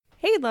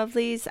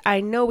lovelies.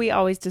 I know we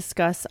always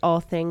discuss all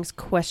things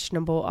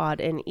questionable, odd,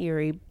 and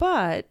eerie,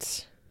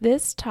 but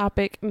this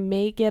topic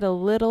may get a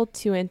little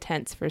too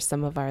intense for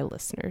some of our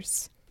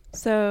listeners.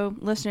 So,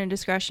 listener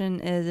discretion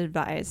is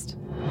advised.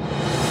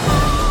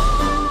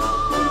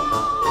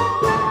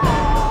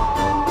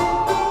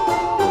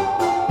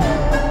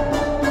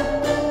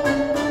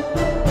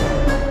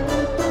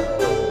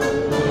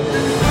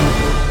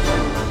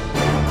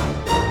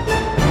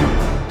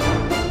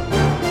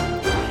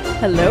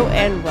 hello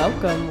and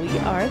welcome. We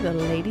are the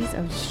Ladies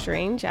of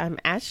Strange. I'm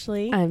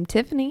Ashley. I'm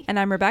Tiffany. And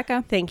I'm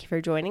Rebecca. Thank you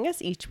for joining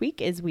us each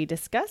week as we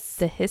discuss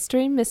The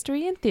history,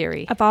 mystery, and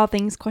theory Of all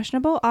things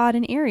questionable, odd,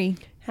 and eerie.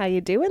 How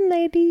you doing,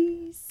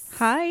 ladies?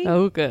 Hi.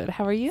 Oh, good.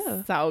 How are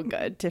you? So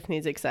good.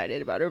 Tiffany's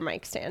excited about her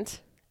mic stand.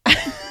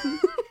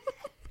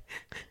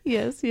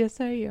 Yes,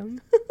 I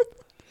am.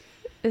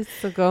 It's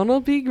gonna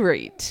be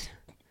great.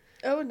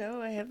 Oh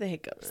no, I have the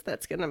hiccups.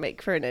 That's gonna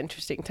make for an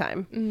interesting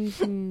time.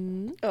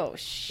 Mm-hmm. Oh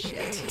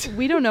shit.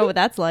 We don't know what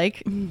that's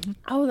like.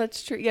 Oh,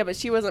 that's true. Yeah, but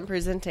she wasn't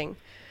presenting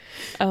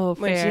Oh,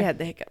 when fair. she had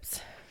the hiccups.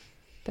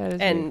 That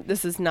is And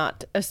this is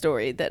not a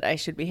story that I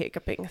should be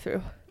hiccuping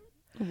through.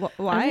 I'm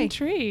Why?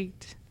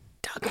 intrigued.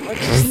 Talk about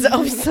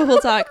yourself. So we'll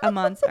talk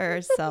amongst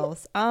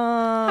ourselves.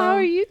 How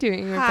are you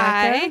doing,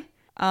 Rebecca?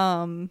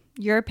 Hi.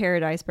 You're a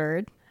paradise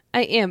bird.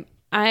 I am.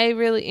 I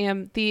really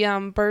am.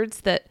 The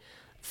birds that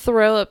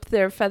throw up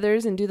their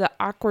feathers and do the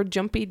awkward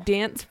jumpy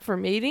dance for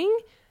mating,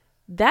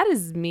 that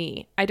is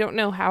me. I don't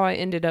know how I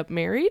ended up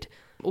married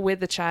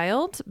with a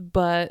child,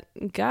 but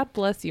God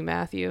bless you,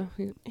 Matthew.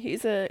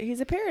 He's a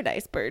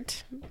paradise bird.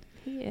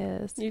 He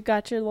is. You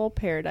got your little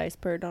paradise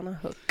bird on a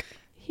hook.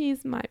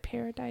 He's my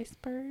paradise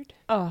bird.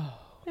 Oh,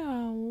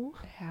 Oh.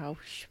 how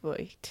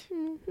sweet.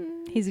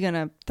 Mm-hmm. He's going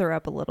to throw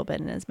up a little bit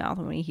in his mouth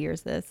when he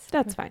hears this.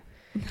 That's fine.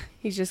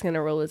 He's just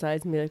gonna roll his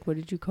eyes and be like, "What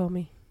did you call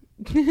me?"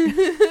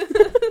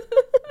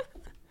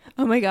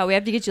 Oh my God, we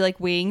have to get you like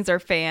wings or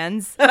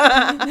fans. So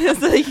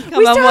you can come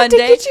We on still one have to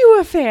day. get you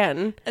a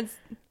fan It's-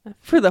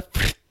 for the.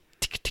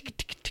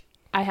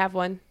 I have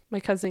one. My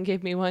cousin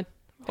gave me one.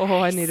 Oh,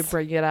 I need to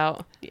bring it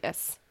out.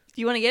 Yes,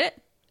 Do you want to get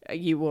it?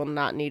 you will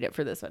not need it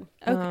for this one.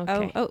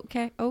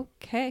 Okay.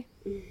 Okay.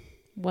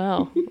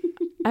 Well,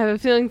 I have a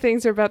feeling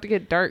things are about to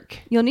get dark.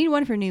 You'll need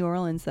one for New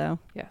Orleans though,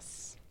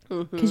 Yes.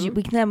 because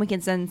then we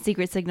can send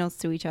secret signals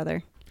to each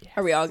other.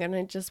 Are we all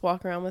gonna just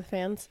walk around with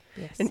fans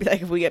Yes. and be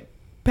like, if we get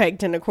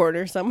pegged in a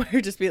corner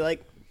somewhere, just be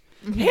like,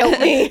 "Help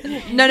me!"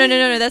 No.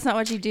 That's not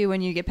what you do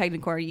when you get pegged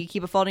in a corner. You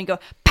keep a fold and go,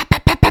 pow, pow,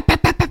 pow, pow, pow,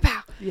 pow, pow,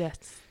 pow.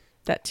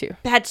 That too.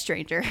 Bad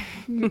stranger.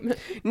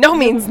 No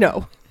means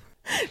no.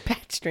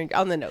 Pat stranger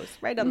on the nose,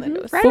 right on the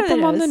nose. Right Flip on the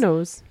them on the nose.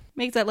 nose.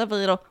 Makes that lovely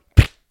little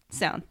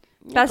sound.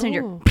 Bad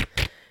stranger. Oh.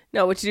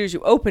 No, what you do is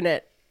you open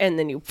it and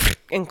then you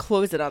and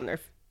close it on their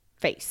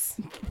face.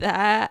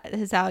 That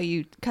is how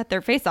you cut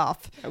their face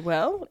off.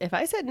 Well, if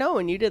I said no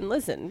and you didn't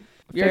listen,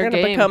 you're Fair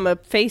going to game. become a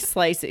face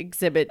slice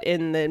exhibit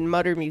in the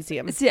Mutter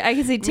Museum. See, I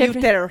can see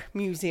Tiffany. Mutter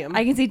Museum.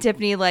 I can see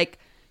Tiffany like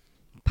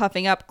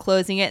puffing up,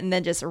 closing it, and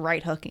then just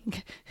right hooking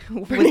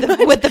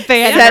with the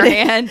fan in Set her it.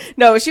 hand.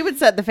 No, she would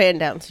set the fan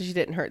down so she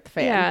didn't hurt the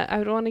fan. Yeah, I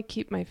would want to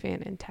keep my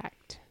fan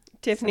intact.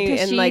 Tiffany,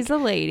 Because and she's like, a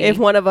lady. if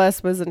one of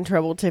us was in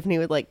trouble, Tiffany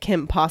would like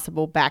Kim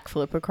Possible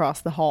backflip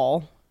across the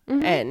hall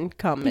and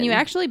come Can you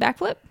actually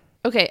backflip?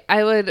 Okay,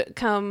 I would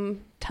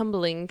come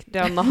tumbling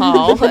down the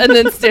hall and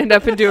then stand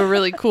up and do a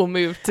really cool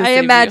move to I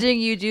save imagine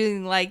you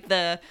doing like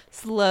the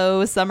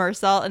slow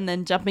somersault and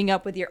then jumping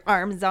up with your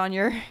arms on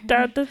your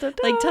Da, da, da, da.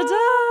 like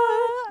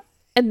ta-da.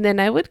 And then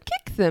I would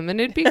kick them and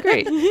it'd be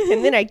great.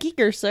 And then I geek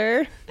her,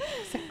 sir.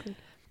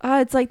 Oh,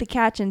 it's like the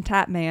Catch and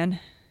Tap Man.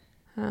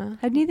 Huh?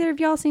 Have neither of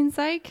y'all seen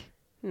Psych?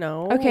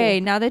 No. Okay,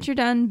 now that you're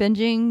done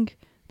binging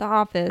The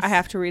Office, I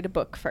have to read a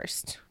book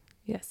first.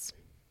 Yes.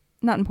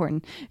 not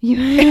important. You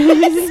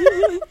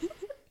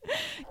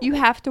you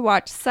have to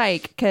watch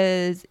Psych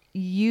because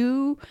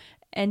you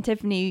and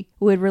Tiffany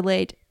would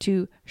relate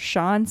to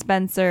Sean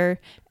Spencer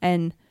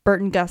and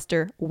Burton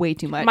Guster way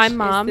too much. My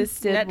mom Is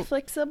did. this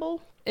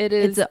Netflixable? It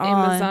is It's on-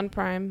 Amazon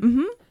Prime.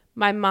 Mm-hmm.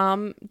 My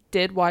mom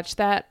did watch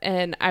that,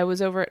 and I was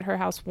over at her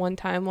house one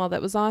time while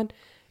that was on,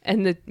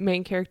 and the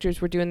main characters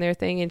were doing their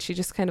thing, and she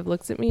just kind of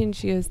looks at me and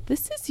she goes,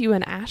 "This is you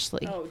and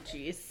Ashley." Oh,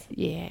 jeez.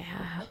 Yeah.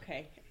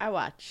 Okay, I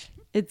watch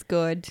It's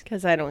good.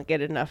 because I don't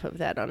get enough of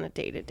that on a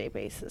day-to-day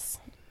basis.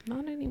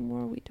 Not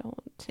anymore, we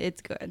don't.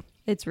 It's good.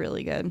 It's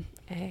really good.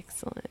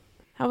 Excellent.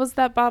 How was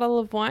that bottle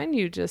of wine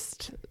you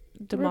just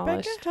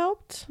demolished? Rebecca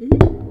helped.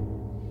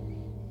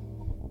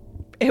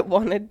 It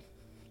wanted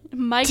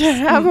Mike to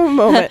have a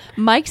moment.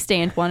 Mike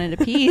Stand wanted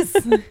a piece.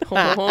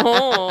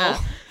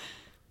 Oh.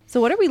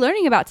 So what are we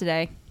learning about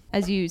today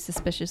as you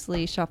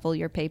suspiciously shuffle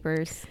your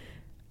papers?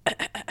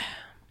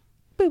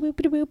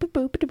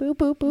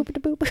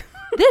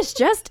 This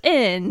just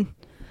in.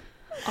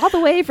 All the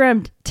way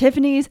from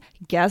Tiffany's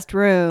guest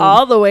room.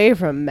 All the way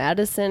from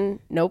Medicine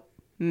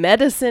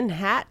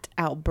Hat,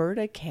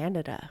 Alberta,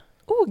 Canada.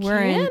 Ooh, We're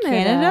in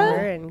Canada?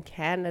 We're in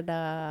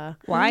Canada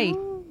Why?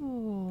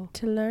 Oh.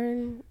 to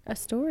learn a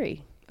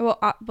story. Well,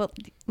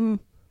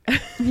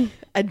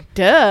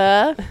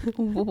 Duh.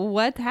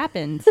 What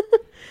happened?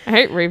 All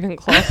right,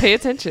 Ravenclaw, pay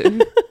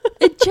attention.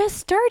 It just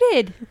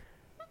started.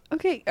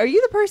 Okay, are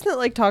you the person that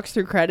like talks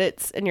through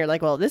credits and you're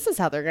like, well, this is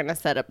how they're gonna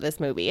set up this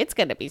movie. It's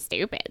gonna be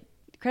stupid.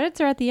 Credits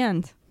are at the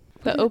end.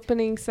 The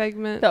opening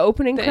segment. The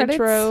opening the credits.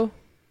 Intro.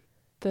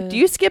 Do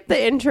you skip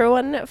the intro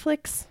on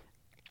Netflix?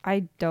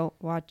 I don't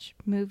watch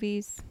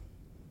movies.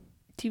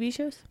 TV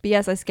shows? But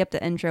yes, I skip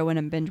the intro when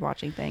I'm binge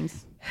watching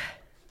things.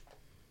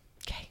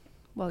 Okay.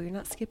 Well, you're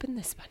not skipping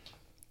this one.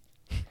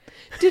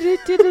 this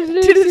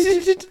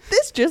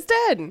This just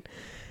in.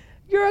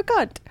 You're a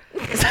cunt.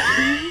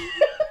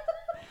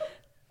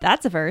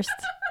 That's a first.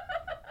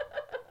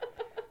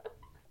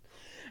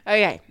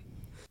 Okay.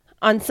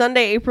 On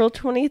Sunday, April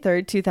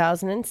 23rd,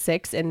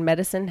 2006, in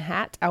Medicine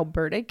Hat,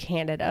 Alberta,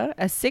 Canada,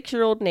 a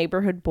 6-year-old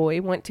neighborhood boy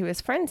went to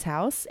his friend's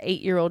house,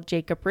 8-year-old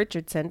Jacob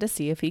Richardson, to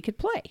see if he could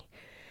play.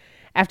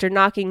 After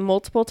knocking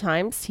multiple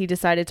times, he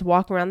decided to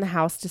walk around the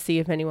house to see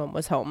if anyone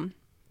was home.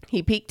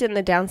 He peeked in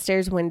the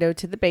downstairs window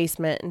to the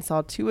basement and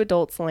saw 2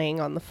 adults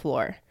laying on the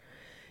floor.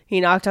 He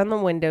knocked on the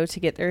window to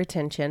get their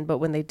attention, but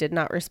when they did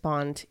not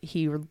respond,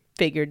 he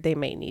figured they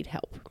may need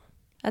help.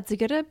 That's a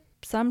good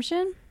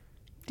assumption.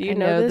 Do you I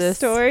know know this this.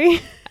 story?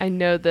 I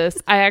know this.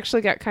 I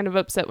actually got kind of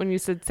upset when you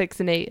said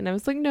 6 and 8, and I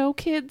was like, no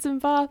kids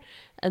involved.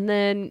 And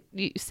then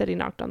you said he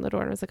knocked on the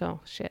door, and I was like,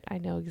 oh, shit, I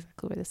know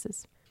exactly where this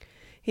is.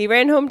 He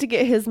ran home to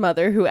get his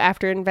mother, who,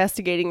 after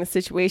investigating the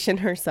situation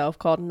herself,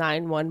 called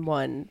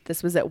 911.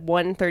 This was at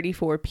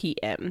 1:34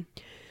 p.m.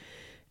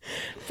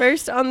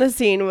 First on the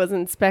scene was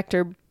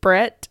Inspector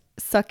Brett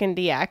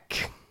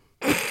Suckendiak.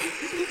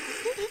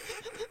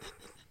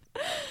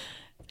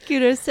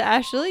 Kudos to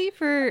Ashley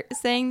for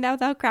saying that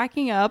without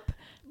cracking up.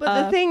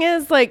 But the thing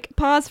is, like,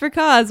 Pause for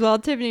cause while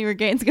Tiffany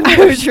regains I was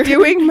composure.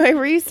 doing my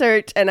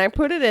research, and I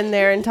put it in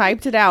there and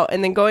typed it out,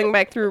 and then going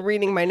back through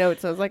reading my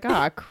notes, I was like,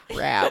 ah,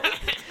 crap.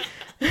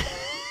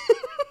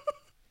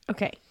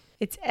 Okay.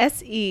 It's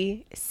Secondiak.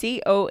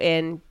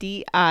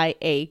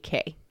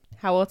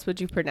 How else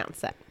would you pronounce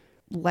that?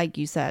 Like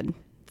you said.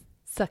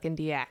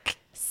 Suckendiak.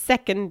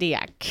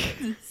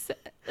 Secondiak.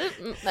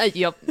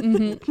 Yep.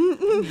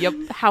 Mm-hmm. Yep.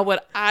 How would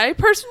I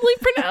personally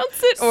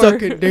pronounce it? Or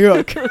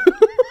Secondiak.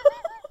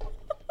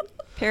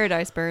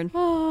 Paradise bird.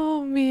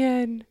 Oh,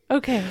 man.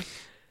 Okay.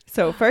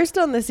 So first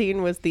on the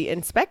scene was the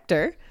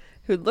inspector,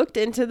 who looked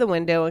into the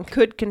window and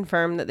could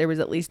confirm that there was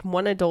at least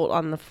 1 adult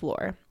on the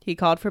floor. He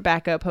called for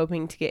backup,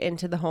 hoping to get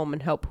into the home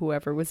and help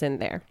whoever was in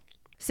there.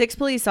 6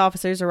 police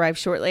officers arrived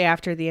shortly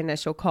after the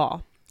initial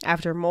call.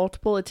 After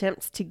multiple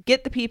attempts to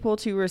get the people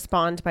to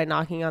respond by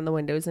knocking on the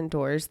windows and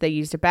doors, they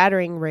used a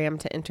battering ram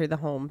to enter the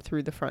home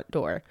through the front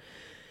door,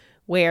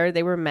 where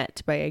they were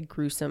met by a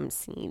gruesome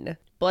scene.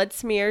 Blood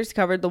smears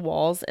covered the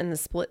walls and the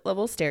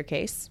split-level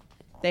staircase.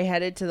 They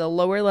headed to the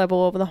lower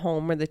level of the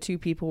home where the 2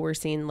 people were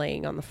seen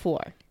laying on the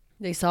floor.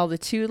 They saw the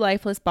 2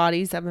 lifeless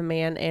bodies of a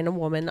man and a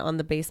woman on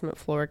the basement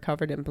floor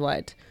covered in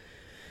blood.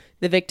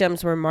 The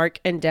victims were Mark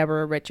and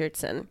Deborah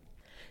Richardson.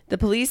 The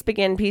police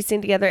began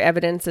piecing together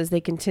evidence as they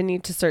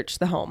continued to search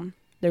the home.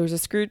 There was a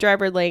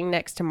screwdriver laying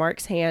next to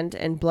Mark's hand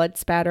and blood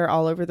spatter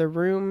all over the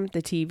room,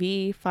 the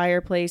TV,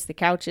 fireplace, the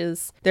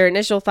couches. Their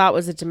initial thought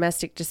was a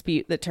domestic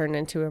dispute that turned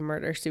into a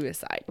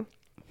murder-suicide.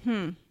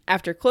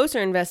 After closer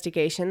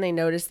investigation, they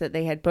noticed that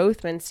they had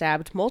both been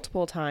stabbed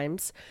multiple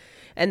times,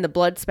 and the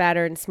blood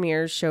spatter and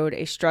smears showed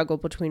a struggle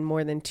between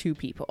more than 2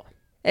 people.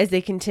 As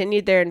they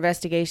continued their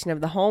investigation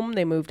of the home,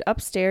 they moved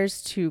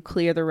upstairs to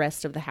clear the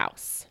rest of the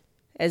house.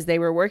 As they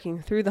were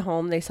working through the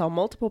home, they saw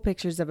multiple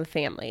pictures of a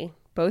family,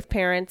 both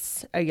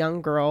parents, a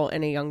young girl,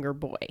 and a younger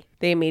boy.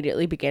 They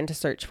immediately began to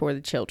search for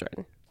the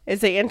children. As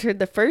they entered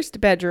the first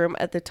bedroom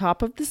at the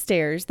top of the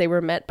stairs, they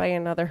were met by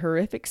another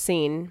horrific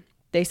scene.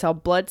 They saw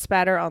blood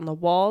spatter on the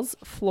walls,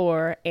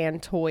 floor,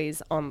 and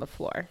toys on the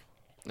floor.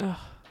 Oh,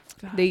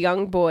 God. The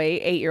young boy,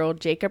 8-year-old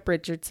Jacob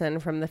Richardson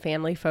from the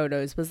family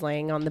photos, was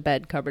laying on the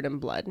bed covered in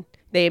blood.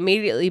 They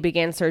immediately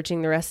began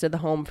searching the rest of the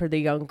home for the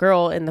young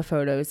girl in the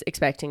photos,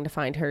 expecting to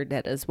find her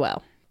dead as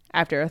well.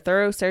 After a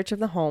thorough search of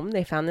the home,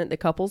 they found that the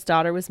couple's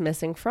daughter was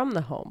missing from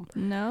the home.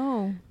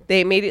 No.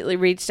 They immediately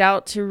reached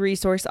out to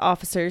resource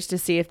officers to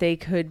see if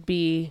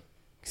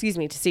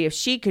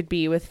she could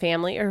be with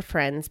family or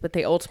friends, but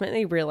they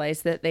ultimately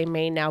realized that they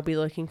may now be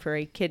looking for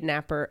a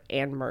kidnapper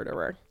and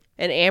murderer.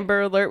 An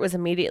Amber Alert was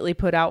immediately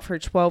put out for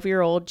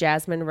 12-year-old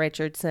Jasmine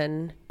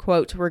Richardson,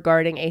 quote,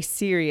 regarding a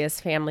serious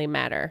family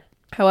matter.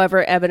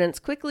 However, evidence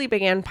quickly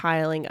began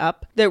piling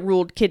up that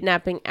ruled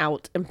kidnapping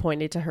out and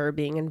pointed to her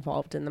being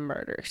involved in the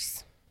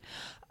murders.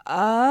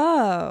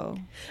 Oh.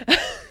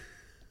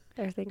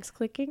 Are things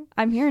clicking?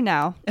 I'm here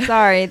now.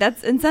 Sorry,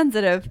 that's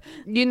insensitive.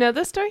 You know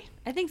this story?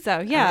 I think so,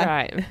 yeah. All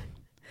right.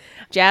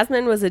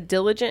 Jasmine was a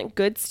diligent,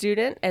 good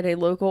student at a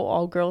local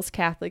all-girls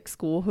Catholic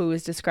school who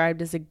was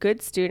described as a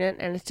good student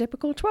and a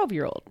typical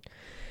 12-year-old.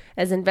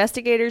 As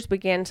investigators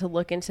began to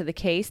look into the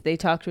case, they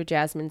talked with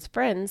Jasmine's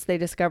friends. They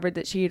discovered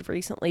that she had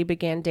recently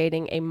began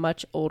dating a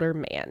much older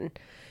man,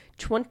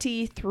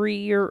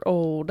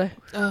 23-year-old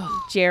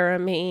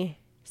Jeremy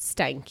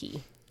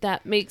Steinke.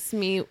 That makes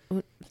me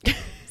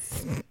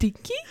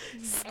Stinky?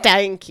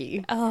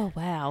 Stanky. Oh,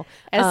 wow.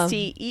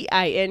 Steinke.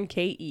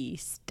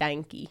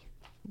 Stanky.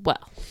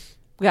 Well,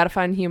 we got to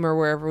find humor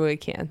wherever we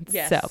can.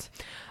 Yes. So,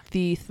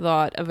 the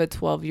thought of a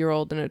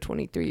 12-year-old and a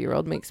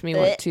 23-year-old makes me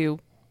want to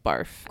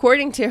barf.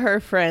 According to her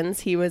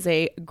friends, he was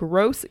a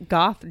gross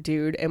goth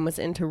dude and was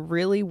into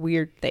really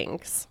weird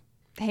things.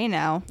 Hey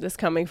now. This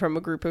coming from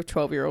a group of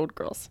 12-year-old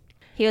girls.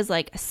 He was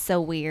like so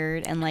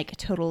weird and like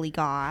totally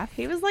goth.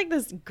 He was like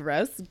this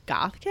gross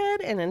goth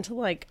kid and into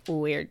like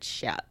weird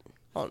shit. I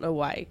don't know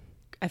why.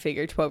 I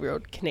figured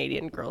 12-year-old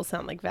Canadian girls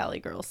sound like Valley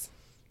girls.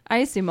 I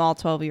assume all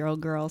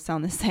 12-year-old girls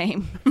sound the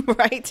same.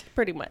 Right?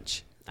 Pretty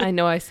much. I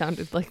know I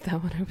sounded like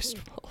that when I was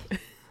 12.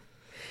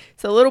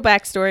 So a little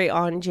backstory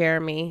on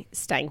Jeremy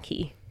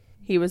Steinke.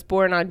 He was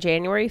born on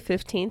January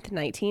 15th,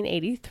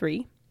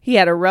 1983. He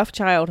had a rough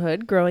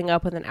childhood, growing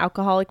up with an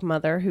alcoholic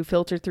mother who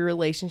filtered through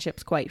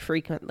relationships quite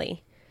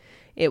frequently.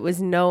 It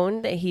was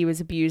known that he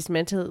was abused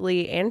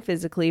mentally and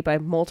physically by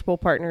multiple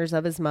partners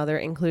of his mother,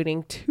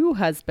 including 2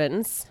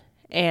 husbands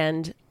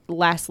and,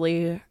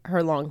 lastly,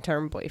 her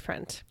long-term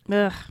boyfriend.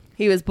 Ugh.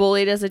 He was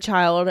bullied as a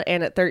child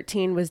and at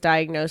 13 was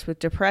diagnosed with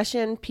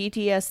depression,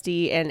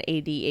 PTSD, and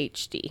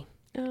ADHD.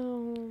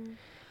 Oh.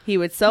 He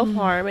would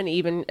self-harm and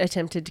even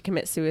attempted to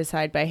commit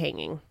suicide by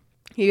hanging.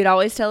 He would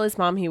always tell his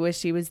mom he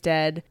wished he was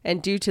dead,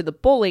 and due to the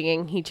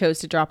bullying, he chose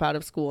to drop out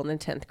of school in the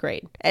 10th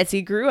grade. As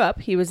he grew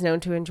up, he was known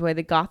to enjoy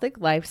the gothic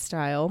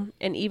lifestyle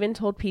and even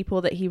told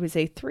people that he was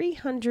a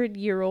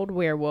 300-year-old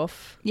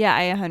werewolf. Yeah,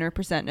 I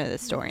 100% know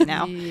this story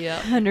now. Yeah.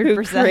 100%.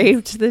 Who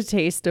craved the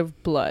taste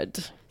of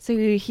blood. So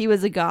he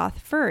was a goth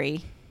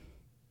furry.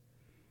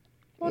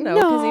 Well, no,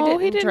 because No,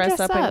 he didn't dress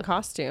up in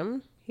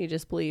costume. He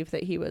just believed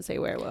that he was a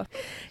werewolf.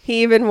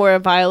 He even wore a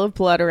vial of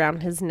blood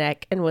around his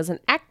neck and was an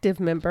active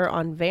member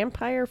on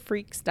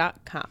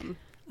vampirefreaks.com.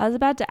 I was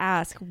about to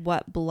ask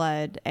what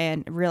blood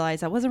and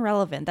realize that wasn't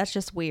relevant. That's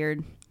just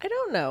weird. I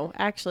don't know.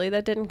 Actually,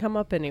 that didn't come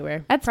up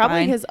anywhere. That's probably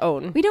fine. his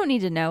own. We don't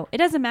need to know. It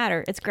doesn't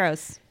matter. It's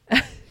gross.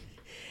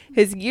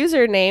 His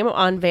username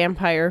on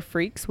Vampire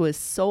Freaks was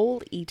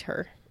Soul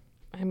Eater.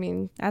 I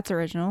mean, That's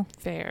original.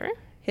 fair.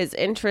 His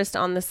interests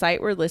on the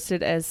site were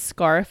listed as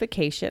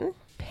scarification,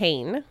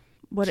 pain,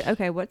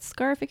 What's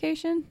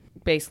scarification?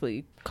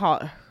 basically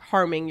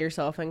harming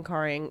yourself and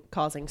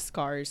causing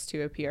scars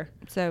to appear.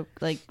 So,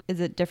 like, is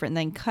it different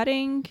than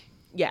cutting?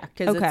 Yeah,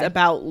 because it's Okay.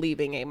 about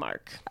leaving a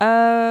mark.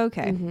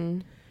 Okay. Mm-hmm.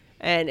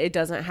 And it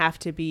doesn't have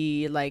to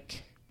be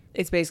like,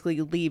 it's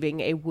basically leaving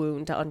a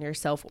wound on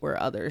yourself or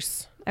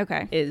others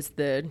Okay. is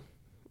the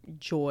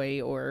joy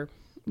or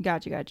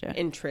Gotcha.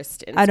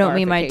 interest in I don't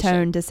mean my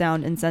scarification. tone to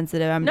sound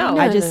insensitive. No.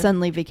 I just No.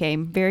 suddenly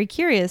became very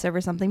curious over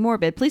something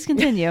morbid. Please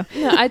continue.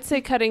 No, I'd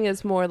say cutting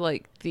is more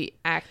like the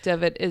act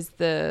of it is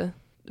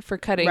for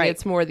cutting, Right.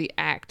 it's more the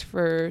act.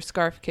 For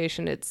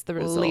scarification, it's the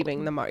result.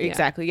 Leaving the mark. Yeah.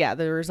 Exactly. Yeah,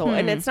 the result.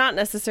 And it's not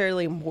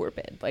necessarily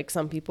morbid. Like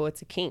some people,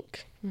 it's a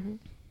kink. Mm-hmm.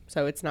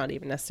 So it's not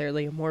even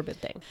necessarily a morbid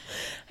thing.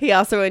 He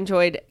also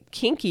enjoyed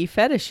kinky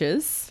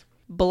fetishes,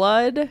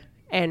 blood,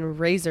 and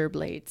razor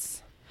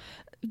blades.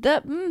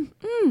 That's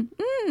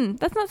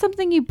not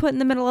something you put in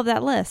the middle of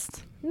that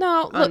list.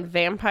 No, look, On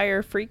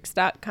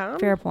vampirefreaks.com.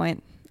 Fair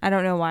point. I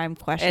don't know why I'm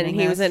questioning And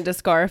he was this. into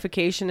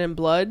scarification and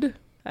blood.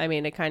 I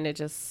mean, it kind of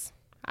just,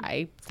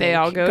 I think, They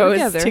all go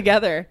goes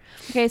together.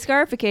 Okay,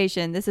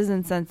 scarification. This is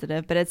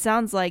insensitive, but it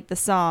sounds like the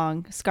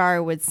song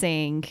Scar would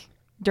sing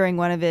during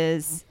one of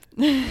his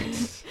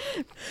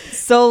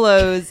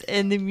solos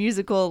in the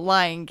musical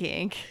Lion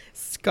King.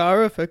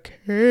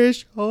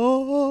 Scarification.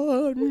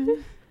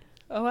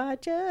 Oh, I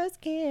just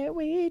can't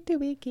wait to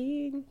be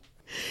king.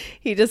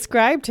 He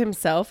described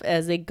himself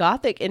as a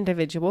gothic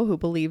individual who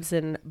believes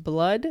in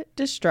blood,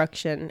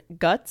 destruction,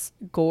 guts,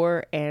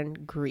 gore,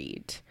 and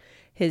greed.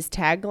 His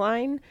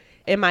tagline,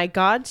 "Am I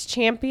God's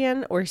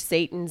champion or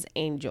Satan's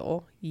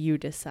angel? You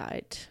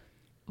decide."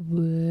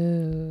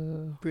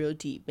 whoa, Real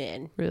deep,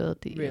 man. real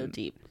deep. Real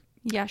deep.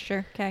 Yeah,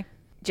 sure. Okay.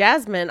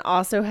 Jasmine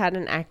also had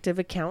an active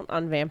account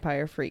on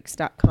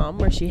vampirefreaks.com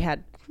where she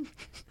had...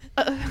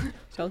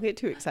 Don't get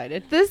too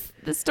excited. This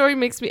story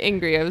makes me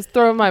angry. I was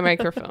throwing my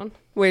microphone.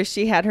 Where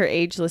she had her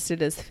age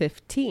listed as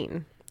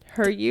 15.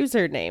 Her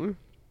username,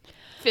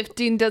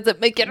 15 doesn't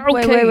make it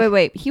okay.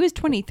 Wait. He was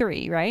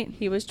 23, right?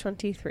 he was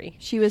 23.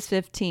 She was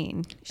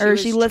 15.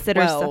 was she listed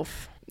 12.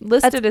 herself.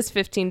 Listed as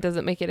 15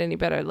 doesn't make it any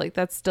better. Like,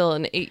 that's still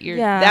an 8-year.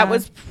 Yeah. That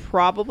was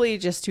probably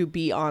just to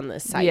be on the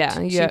site. Yeah,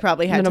 She yeah,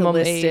 probably had to minimum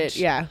list age. it.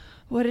 Yeah.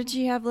 What did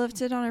she have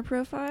listed on her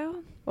profile?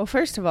 Well,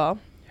 first of all,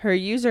 her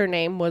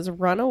username was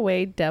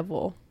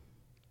Runawaydevil.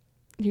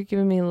 You're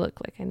giving me a look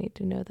like I need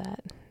to know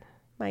that.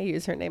 My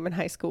username in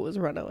high school was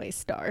Runaway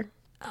Star.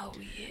 Oh,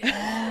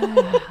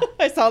 yeah.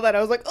 I saw that.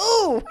 I was like,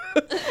 oh.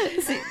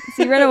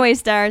 See, Runaway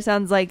Star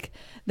sounds like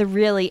the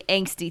really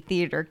angsty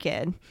theater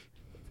kid.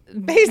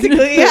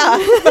 Basically, yeah.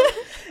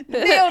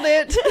 Nailed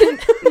it.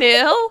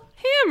 Nail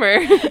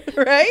hammer.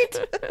 Right?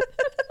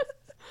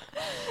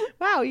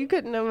 Wow, you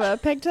couldn't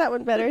have pegged that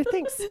one better.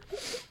 Thanks.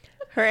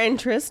 Her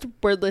interests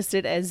were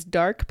listed as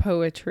dark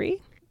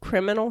poetry,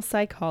 criminal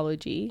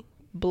psychology,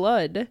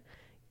 blood,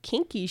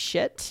 kinky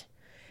shit,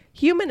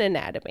 Human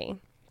Anatomy.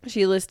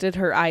 She listed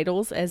her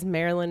idols as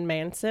Marilyn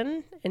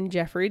Manson and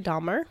Jeffrey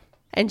Dahmer.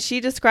 And she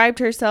described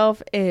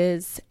herself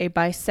as a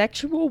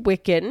bisexual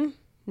Wiccan,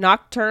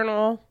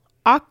 nocturnal,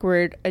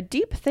 awkward, a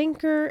deep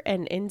thinker,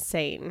 and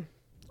insane.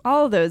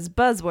 All those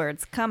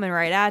buzzwords coming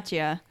right at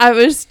you. I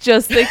was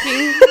just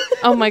thinking,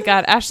 oh my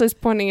God, Ashley's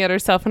pointing at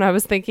herself, and I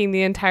was thinking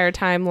the entire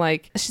time,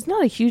 like, she's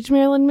not a huge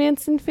Marilyn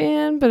Manson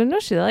fan, but I know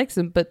she likes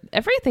him, but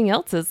everything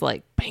else is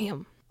like,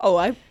 bam. Oh,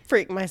 I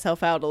freaked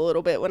myself out a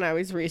little bit when I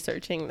was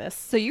researching this.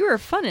 So you were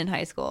fun in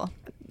high school.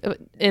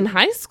 In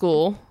high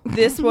school,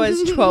 This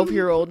was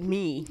 12-year-old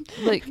me,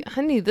 like,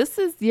 honey, this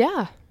is,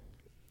 yeah.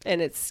 and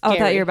it's Oh, scary. I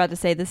thought you were about to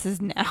say this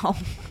is now.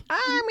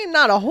 I mean,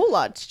 not a whole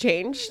lot's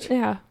changed.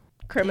 Yeah.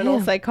 Criminal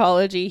Damn.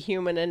 psychology,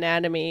 human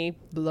anatomy,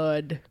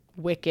 blood,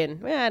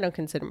 Wiccan. I don't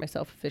consider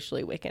myself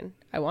officially Wiccan.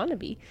 I want to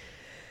be.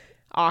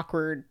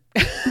 Awkward.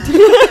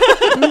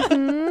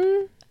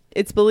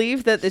 It's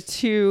believed that the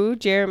two,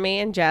 Jeremy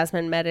and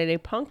Jasmine, met at a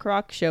punk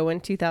rock show in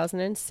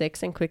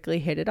 2006 and quickly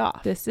hit it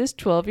off. This is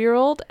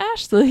 12-year-old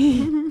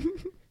Ashley.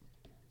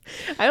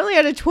 I only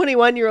had a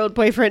 21-year-old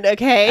boyfriend,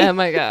 okay? Oh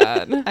my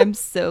God. I'm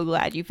so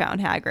glad you found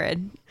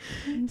Hagrid.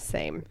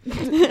 Same.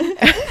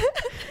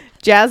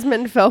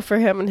 Jasmine fell for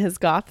him and his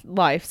goth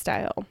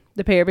lifestyle.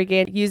 The pair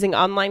began using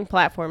online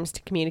platforms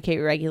to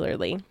communicate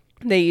regularly.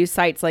 They used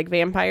sites like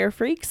Vampire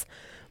Freaks,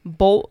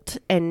 Bolt,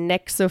 and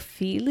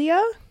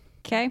Nexophilia.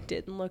 Okay.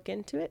 Didn't look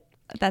into it.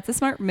 That's a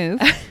smart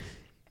move.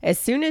 As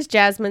soon as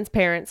Jasmine's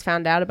parents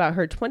found out about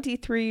her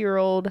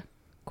 23-year-old,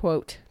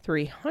 quote,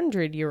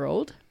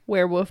 300-year-old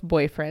werewolf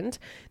boyfriend,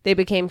 they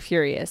became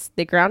furious.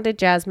 They grounded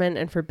Jasmine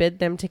and forbid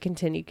them to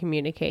continue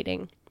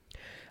communicating.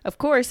 Of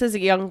course, as a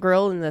young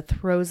girl in the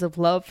throes of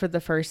love for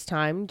the first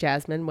time,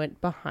 Jasmine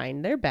went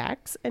behind their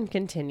backs and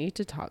continued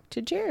to talk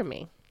to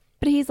Jeremy.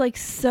 But he's like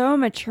so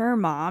mature,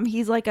 Mom.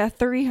 He's like a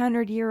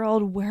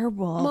 300-year-old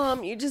werewolf.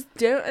 Mom, you just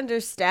don't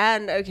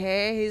understand,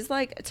 okay? He's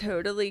like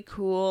totally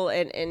cool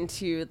and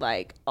into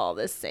like all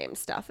the same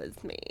stuff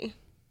as me.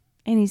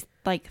 And he's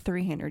like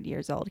 300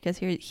 years old because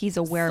he's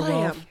a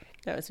werewolf. Slam.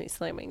 That was me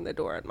slamming the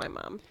door on my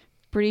mom.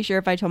 Pretty sure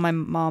if I told my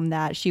mom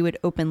that, she would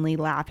openly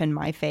laugh in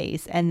my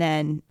face and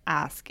then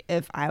ask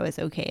if I was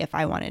okay if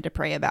I wanted to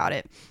pray about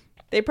it.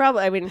 They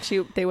probably, I mean,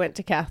 they went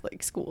to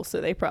Catholic school,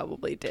 so they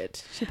probably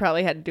did. She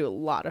probably had to do a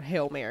lot of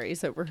Hail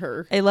Marys over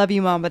her. I love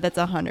you, Mom, but that's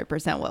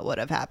 100% what would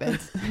have happened.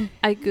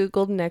 I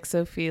Googled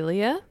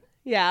Nexophilia,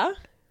 Yeah.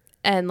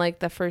 and like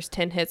the first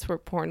 10 hits were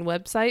porn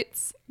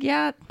websites.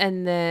 Yeah.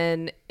 And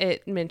then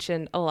it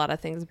mentioned a lot of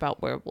things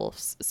about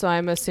werewolves. So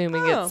I'm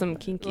assuming it's some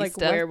kinky like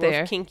stuff werewolf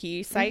there.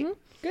 kinky site.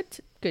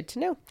 Good to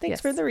know. Thanks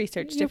Yes. for the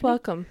research, You're Tiffany.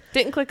 welcome.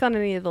 Didn't click on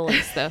any of the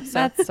links though. So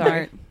That's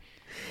sorry. smart.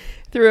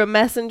 Through a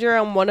messenger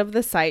on one of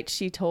the sites,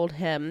 she told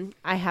him,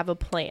 I have a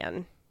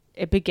plan.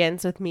 It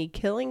begins with me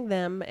killing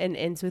them and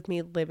ends with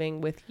me living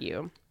with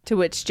you. To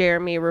which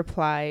Jeremy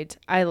replied,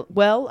 I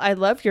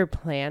love your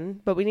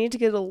plan, but we need to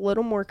get a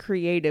little more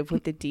creative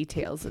with the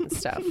details and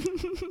stuff.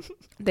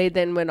 They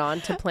then went on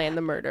to plan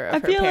the murder of I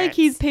her feel like parents.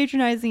 he's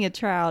patronizing a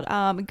child.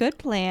 Good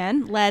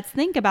plan. Let's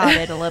think about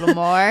it a little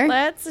more.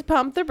 Let's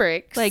pump the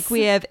brakes. Like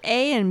we have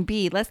A and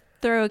B. Let's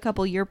throw a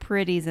couple "you're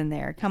pretties" in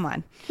there. Come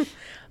on.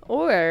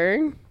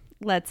 Or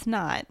Let's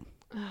not.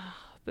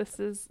 This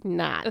is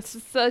not.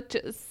 such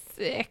a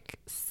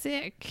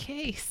sick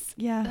case.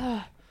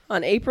 Yeah.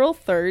 On April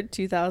 3rd,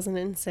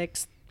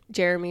 2006,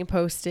 Jeremy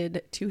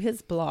posted to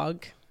his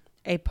blog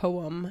a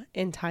poem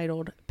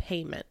entitled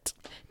Payment.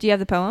 Do you have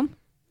the poem?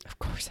 Of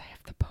course I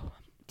have the poem.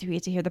 Do we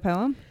get to hear the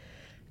poem?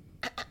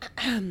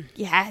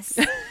 Yes.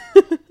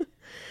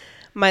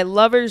 My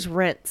lover's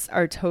rents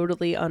are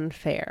totally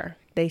unfair.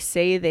 They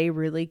say they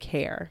really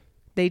care.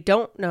 They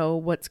don't know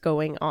what's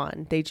going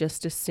on. They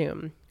just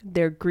assume.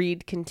 Their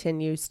greed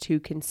continues to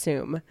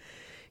consume.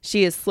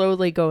 She is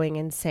slowly going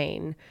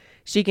insane.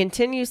 She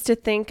continues to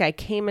think I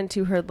came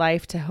into her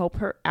life to help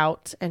her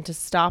out and to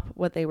stop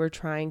what they were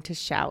trying to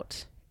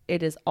shout.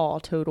 It is all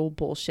total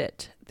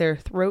bullshit. Their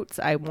throats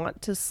I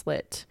want to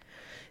slit.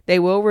 They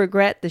will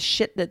regret the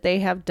shit that they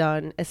have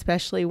done,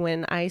 especially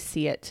when I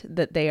see it,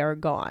 that they are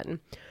gone.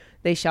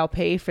 They shall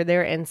pay for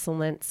their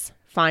insolence.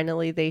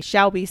 Finally, they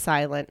shall be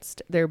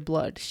silenced. Their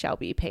blood shall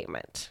be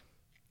payment.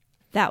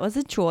 That was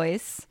a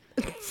choice.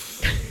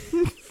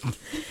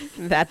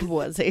 That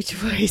was a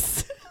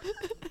choice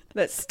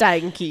that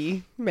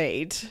Steinke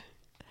made.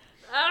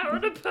 I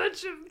don't want to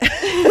punch him.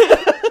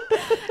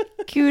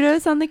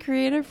 Kudos on the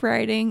creative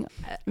writing.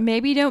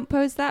 Maybe don't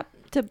post that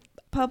to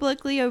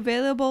publicly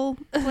available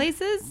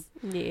places.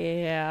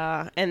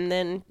 Yeah, and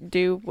then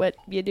do what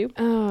you do.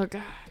 Oh,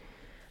 God.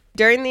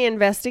 During the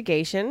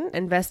investigation,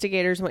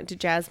 investigators went to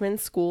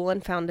Jasmine's school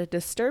and found a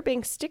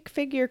disturbing stick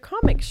figure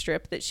comic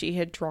strip that she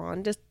had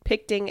drawn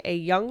depicting a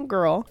young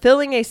girl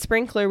filling a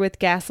sprinkler with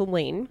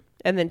gasoline,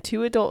 and then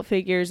 2 adult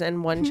figures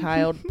and 1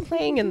 child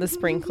playing in the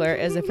sprinkler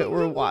as if it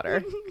were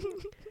water.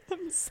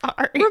 I'm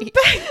sorry.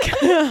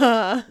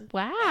 Rebecca!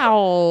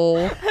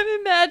 Wow. I'm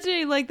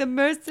imagining like the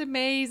most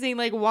amazing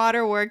like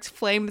waterworks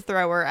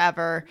flamethrower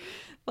ever.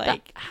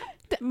 Like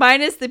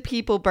Minus the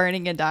people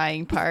burning and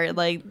dying part.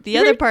 Like, the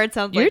other part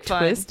sounds like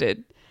fun. You're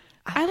twisted.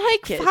 I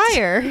like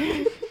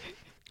fire.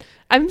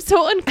 I'm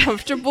so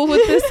uncomfortable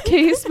with this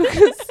case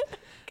because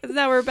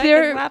now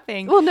Rebecca's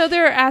laughing. Well, no,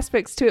 there are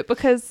aspects to it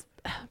because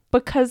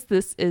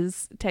this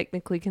is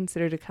technically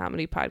considered a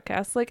comedy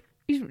podcast. Like,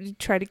 you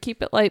try to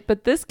keep it light,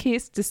 but this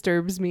case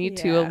disturbs me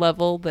to a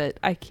level that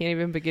I can't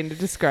even begin to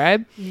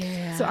describe.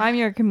 Yeah. So I'm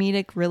your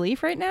comedic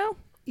relief right now?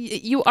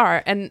 You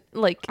are, and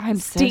like I'm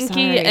stinky so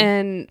sorry.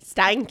 and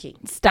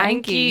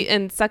Stanky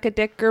and suck a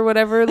dick or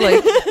whatever.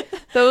 Like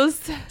those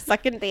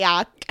sucking the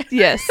ack.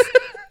 Yes,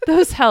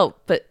 those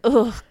help. But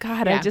oh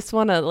god, I just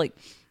want to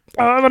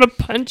I want to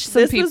punch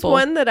some people. This was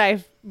one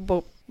that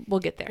we'll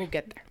get there. We'll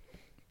get there.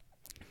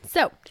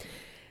 So,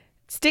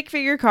 stick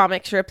figure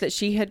comic strip that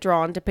she had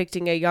drawn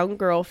depicting a young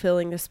girl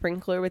filling a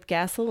sprinkler with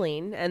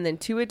gasoline, and then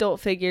 2 adult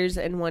figures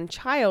and 1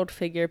 child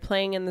figure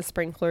playing in the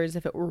sprinkler as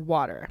if it were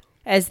water.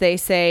 As they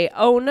say,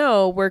 "Oh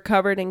no, we're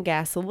covered in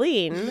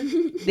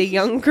gasoline," the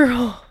young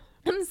girl...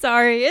 I'm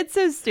sorry, it's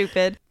so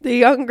stupid. The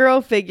young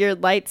girl figure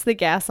lights the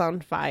gas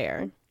on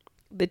fire.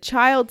 The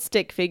child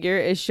stick figure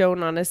is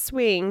shown on a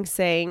swing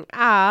saying,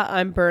 "Ah,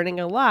 I'm burning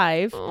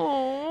alive."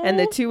 Aww. And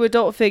the 2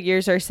 adult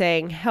figures are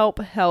saying, "Help,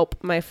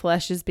 help, my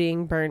flesh is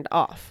being burned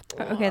off."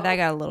 Okay, that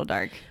got a little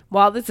dark.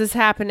 While this is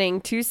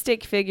happening, 2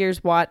 stick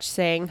figures watch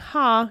saying,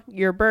 "Ha,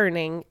 you're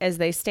burning," as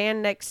they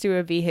stand next to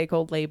a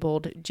vehicle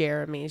labeled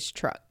Jeremy's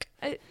truck.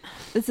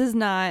 This is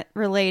not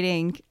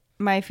relating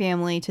my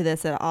family to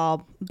this at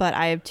all, but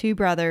I have 2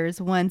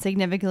 brothers, one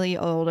significantly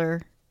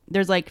older.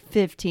 There's like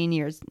 10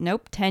 years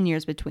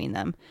between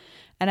them.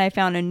 And I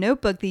found a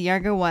notebook the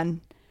younger one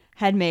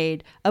had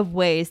made of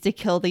ways to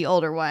kill the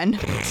older one.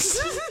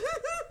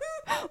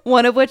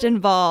 One of which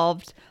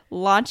involved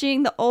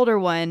launching the older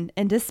one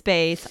into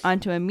space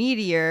onto a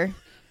meteor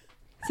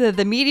so that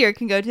the meteor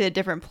can go to a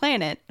different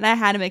planet. And I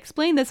had him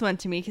explain this one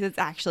to me because it's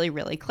actually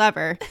really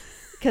clever.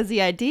 Because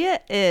the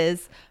idea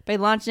is by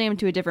launching him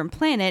to a different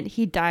planet,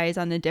 he dies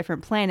on a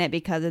different planet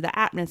because of the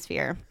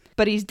atmosphere.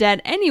 But he's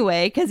dead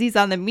anyway because he's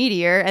on the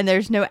meteor and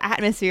there's no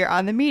atmosphere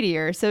on the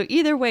meteor. So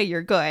either way,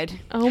 you're good.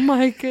 Oh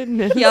my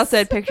goodness. He also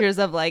had pictures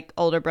of like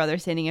older brother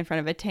standing in front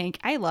of a tank.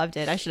 I loved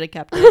it. I should have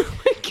kept it. Oh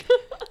my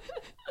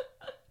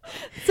god.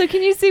 So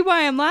can you see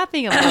why I'm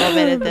laughing a little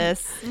bit at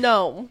this?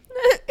 No.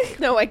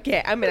 No, I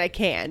can't. I mean, I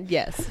can,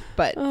 yes.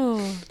 But...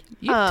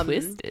 You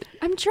twisted.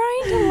 I'm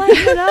trying to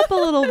lighten it up a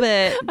little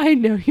bit. I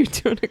know you're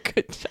doing a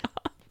good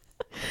job.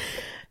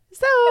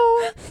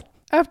 So,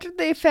 after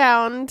they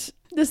found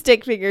the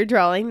stick figure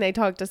drawing, they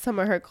talked to some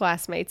of her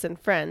classmates and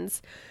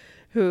friends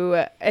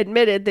who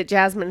admitted that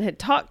Jasmine had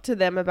talked to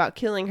them about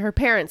killing her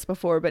parents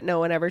before, but no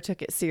one ever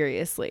took it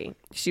seriously.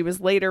 She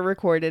was later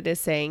recorded as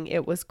saying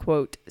it was,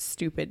 quote,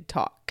 stupid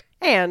talk.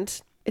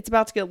 And it's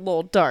about to get a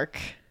little dark.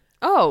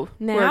 Oh,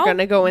 now? We're going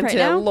to go into Right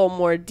a now? little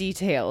more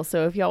detail.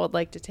 So if y'all would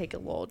like to take a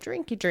little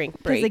drinky drink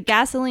Because break. the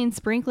gasoline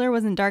sprinkler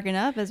wasn't dark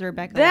enough, as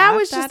Rebecca That laughed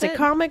was just at a it.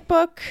 comic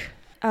book.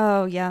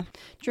 Oh, yeah.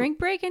 Drink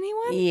break,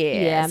 anyone?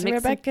 Yeah, mix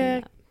Rebecca.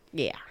 it up.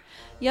 Yeah.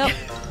 Yep.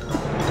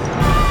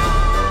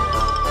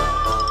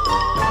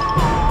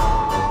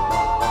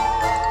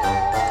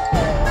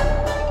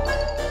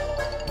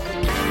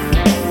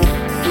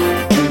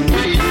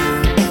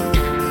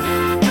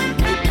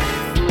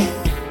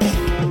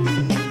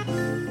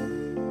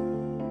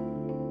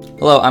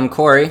 Hello, I'm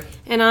Corey.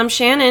 And I'm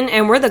Shannon,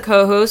 and we're the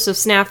co-hosts of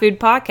Snap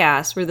Food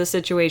Podcast, where the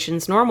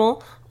situation's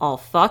normal, all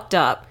fucked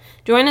up.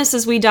 Join us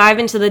as we dive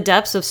into the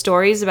depths of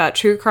stories about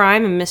true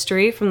crime and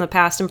mystery from the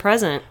past and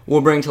present.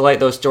 We'll bring to light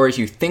those stories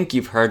you think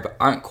you've heard but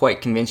aren't quite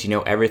convinced you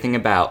know everything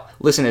about.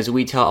 Listen as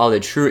we tell all the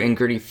true and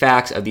gritty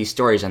facts of these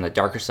stories on the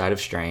darker side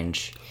of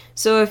strange.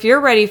 So if you're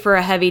ready for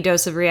a heavy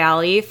dose of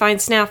reality, find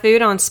Snap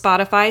Food on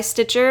Spotify,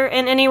 Stitcher,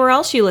 and anywhere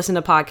else you listen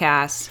to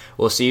podcasts.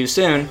 We'll see you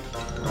soon.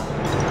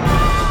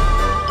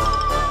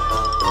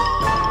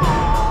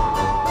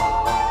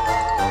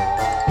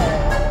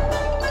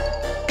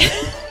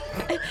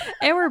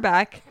 And we're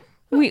back.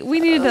 We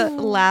needed a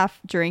laugh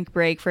drink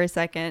break for a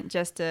second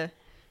just to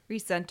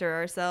recenter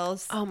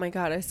ourselves. Oh my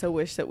God, I so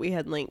wish that we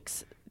had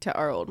links to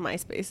our old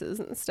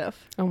MySpaces and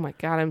stuff. Oh my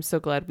god, I'm so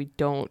glad we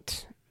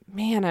don't.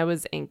 Man, I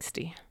was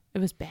angsty. It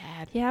was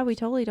bad. Yeah, we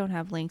totally don't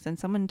have links, and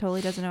someone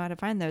totally doesn't know how to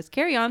find those.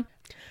 Carry on.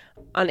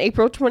 On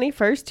April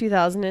 21st,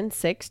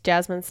 2006,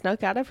 Jasmine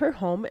snuck out of her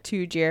home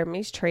to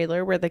Jeremy's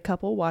trailer where the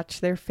couple watched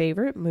their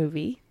favorite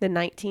movie, the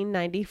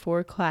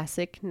 1994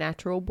 classic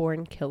Natural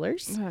Born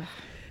Killers,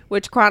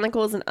 which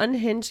chronicles an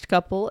unhinged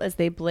couple as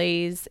they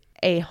blaze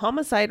a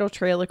homicidal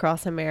trail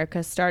across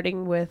America,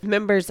 starting with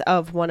members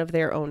of one of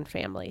their own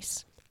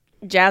families.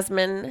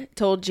 Jasmine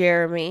told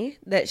Jeremy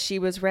that she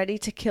was ready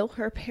to kill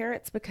her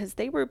parents because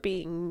they were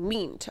being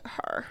mean to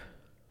her.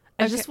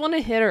 I just want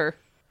to hit her.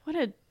 What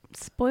a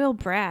spoiled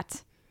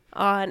brat.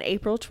 On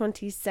April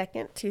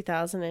 22nd,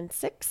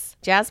 2006,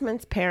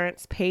 Jasmine's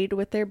parents paid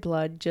with their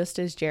blood just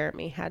as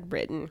Jeremy had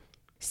written.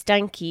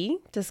 Stanky,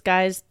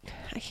 disguised...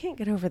 I can't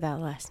get over that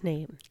last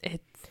name.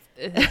 It's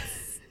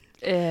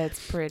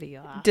It's pretty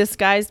awesome.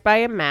 disguised by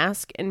a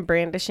mask and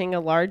brandishing a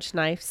large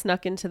knife,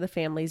 snuck into the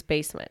family's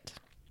basement.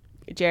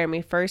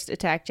 Jeremy first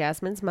attacked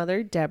Jasmine's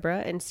mother,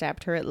 Deborah, and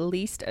stabbed her at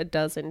least a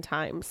dozen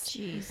times.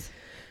 Jeez.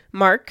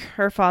 Mark,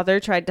 her father,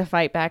 tried to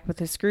fight back with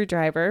a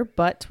screwdriver,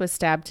 but was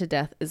stabbed to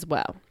death as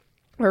well.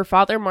 Her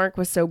father, Mark,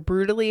 was so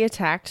brutally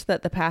attacked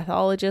that the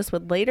pathologist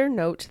would later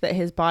note that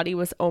his body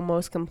was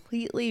almost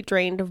completely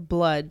drained of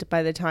blood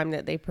by the time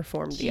that they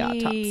performed the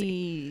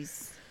autopsy.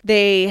 Jeez.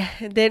 They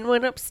then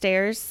went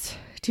upstairs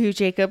to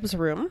Jacob's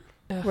room,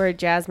 where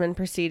Jasmine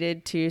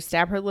proceeded to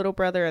stab her little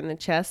brother in the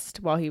chest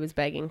while he was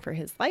begging for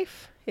his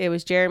life. It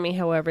was Jeremy,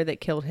 however,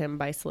 that killed him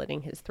by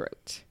slitting his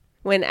throat.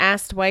 When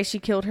asked why she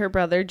killed her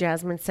brother,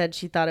 Jasmine said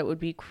she thought it would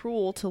be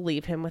cruel to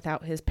leave him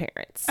without his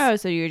parents. Oh,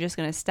 so you're just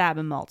going to stab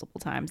him multiple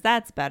times.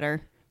 That's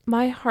better.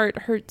 My heart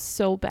hurts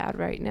so bad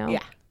right now.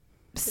 Yeah.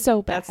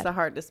 So bad. That's the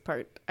hardest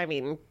part. I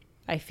mean,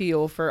 I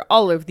feel for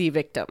all of the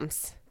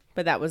victims,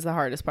 but that was the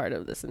hardest part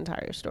of this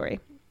entire story.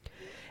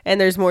 And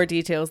there's more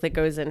details that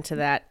goes into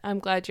that. I'm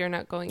glad you're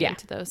not going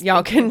into those.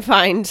 Y'all can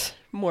find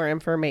more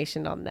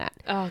information on that.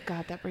 Oh,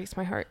 God, that breaks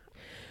my heart.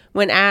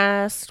 When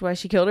asked why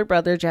she killed her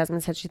brother, Jasmine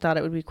said she thought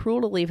it would be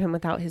cruel to leave him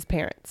without his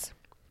parents.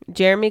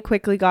 Jeremy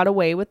quickly got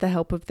away with the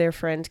help of their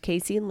friend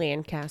Casey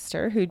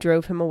Lancaster, who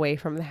drove him away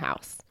from the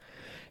house.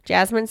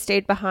 Jasmine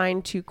stayed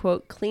behind to,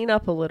 quote, clean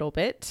up a little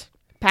bit,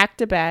 packed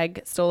a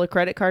bag, stole a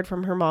credit card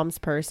from her mom's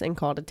purse, and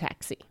called a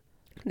taxi.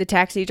 The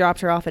taxi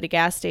dropped her off at a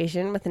gas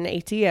station with an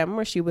ATM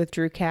where she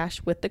withdrew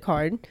cash with the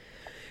card,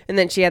 and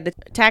then she had the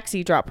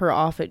taxi drop her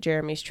off at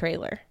Jeremy's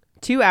trailer.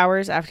 2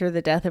 hours after the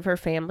death of her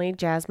family,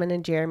 Jasmine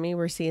and Jeremy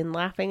were seen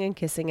laughing and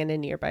kissing in a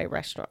nearby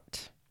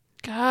restaurant.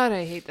 God,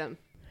 I hate them.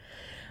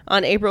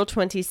 On April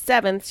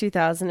 27th,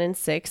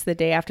 2006, the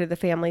day after the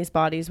family's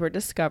bodies were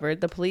discovered,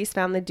 the police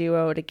found the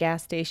duo at a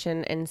gas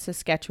station in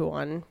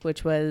Saskatchewan,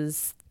 which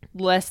was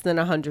less than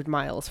 100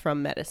 miles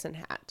from Medicine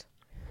Hat.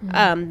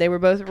 They were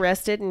both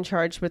arrested and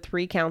charged with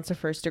 3 counts of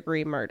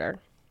first-degree murder.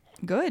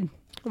 Good.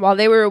 While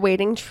they were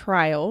awaiting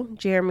trial,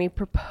 Jeremy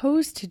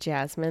proposed to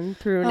Jasmine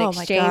through an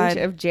exchange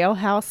of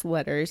jailhouse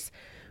letters,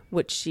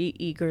 which she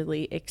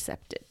eagerly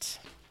accepted.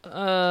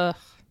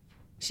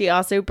 She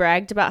also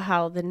bragged about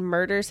how the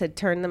murders had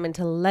turned them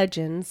into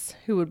legends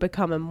who would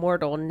become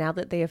immortal now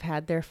that they have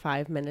had their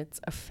 5 minutes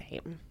of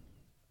fame.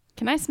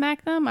 Can I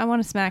smack them? I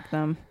want to smack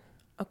them.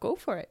 Oh, go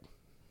for it.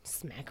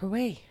 Smack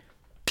away.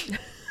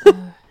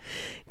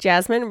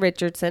 Jasmine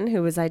Richardson,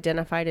 who was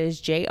identified as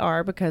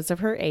JR because of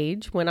her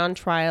age, went on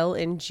trial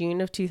in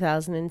June of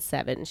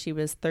 2007. She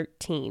was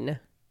 13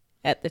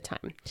 at the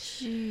time.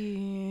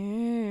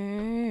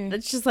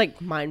 That's just like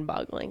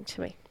mind-boggling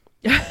to me.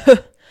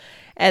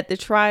 At the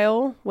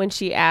trial, when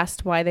she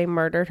asked why they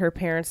murdered her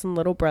parents and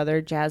little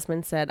brother,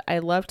 Jasmine said, "I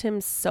loved him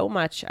so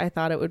much I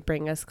thought it would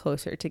bring us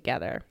closer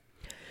together."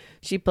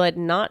 She pled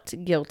not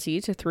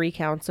guilty to 3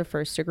 counts of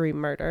first-degree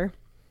murder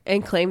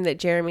and claimed that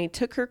Jeremy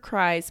took her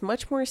cries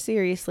much more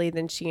seriously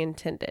than she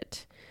intended.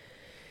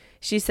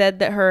 She said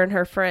that her and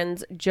her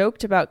friends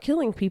joked about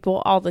killing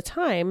people all the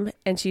time,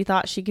 and she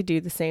thought she could do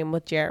the same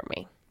with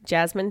Jeremy.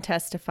 Jasmine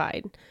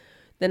testified.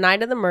 The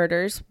night of the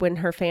murders, when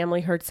her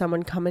family heard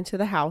someone come into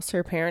the house,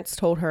 her parents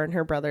told her and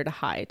her brother to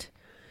hide.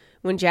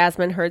 When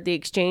Jasmine heard the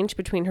exchange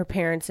between her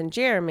parents and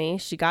Jeremy,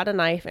 she got a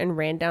knife and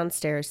ran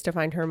downstairs to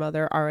find her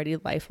mother already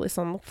lifeless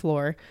on the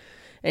floor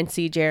and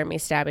see Jeremy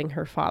stabbing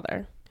her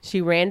father. She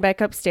ran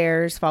back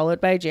upstairs, followed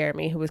by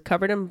Jeremy, who was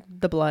covered in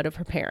the blood of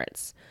her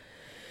parents.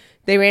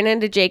 They ran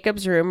into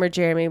Jacob's room where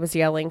Jeremy was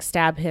yelling,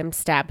 "Stab him,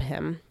 stab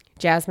him."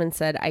 Jasmine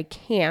said, "I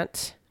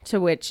can't,"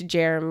 to which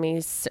Jeremy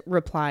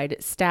replied,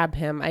 "Stab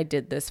him, I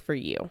did this for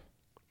you."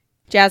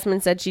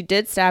 Jasmine said she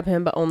did stab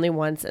him, but only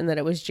once, and that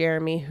it was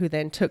Jeremy who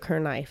then took her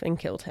knife and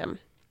killed him.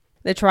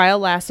 The trial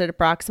lasted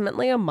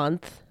approximately a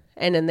month,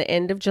 and in the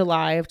end of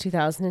July of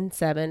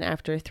 2007,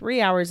 after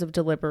 3 hours of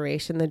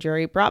deliberation, the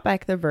jury brought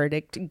back the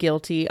verdict,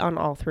 guilty on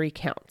all 3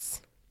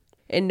 counts.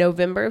 In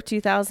November of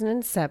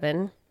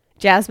 2007,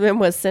 Jasmine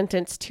was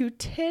sentenced to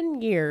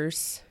 10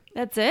 years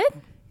That's it?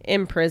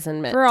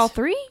 imprisonment. For all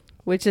 3?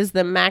 Which is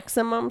the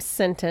maximum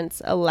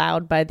sentence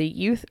allowed by the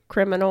Youth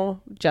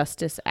Criminal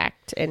Justice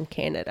Act in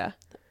Canada.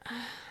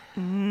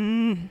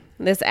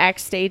 This act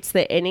states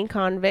that any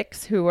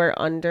convicts who are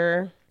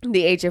under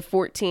the age of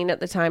 14 at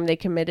the time they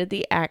committed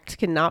the act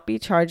cannot be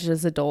charged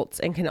as adults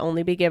and can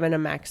only be given a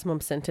maximum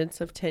sentence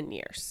of 10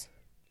 years.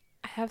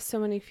 I have so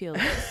many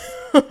feelings.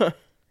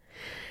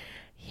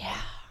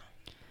 Yeah.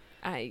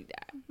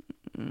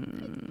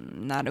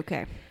 Not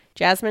okay.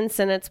 Jasmine's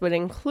sentence would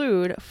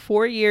include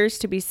 4 years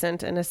to be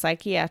sent in a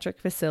psychiatric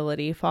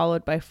facility,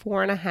 followed by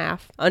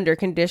 4.5 under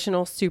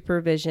conditional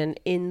supervision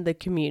in the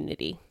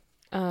community.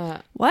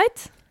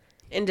 What?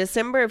 In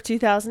December of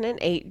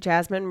 2008,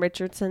 Jasmine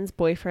Richardson's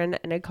boyfriend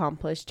and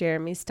accomplice,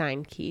 Jeremy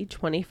Steinke,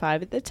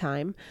 25 at the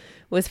time,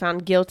 was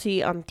found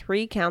guilty on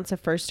 3 counts of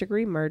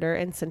first-degree murder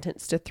and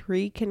sentenced to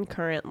 3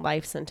 concurrent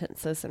life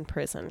sentences in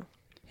prison.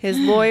 His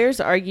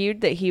lawyers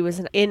argued that he was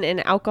in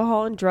an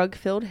alcohol and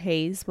drug-filled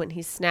haze when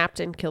he snapped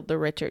and killed the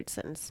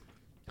Richardsons.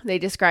 They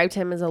described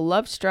him as a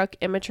love-struck,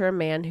 immature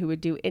man who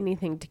would do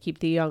anything to keep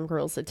the young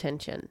girl's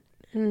attention.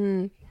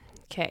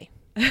 Okay.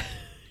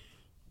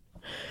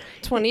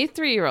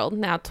 23-year-old,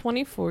 now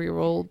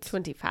 24-year-old,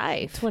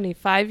 25.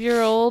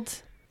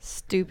 25-year-old.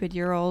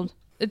 Stupid-year-old.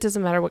 It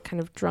doesn't matter what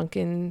kind of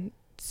drunken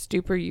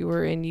stupor you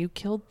were in. You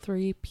killed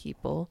 3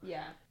 people.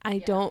 Yeah. I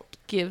don't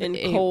give In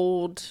a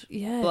cold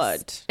yes.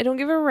 blood. I don't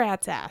give a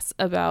rat's ass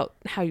about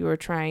how you were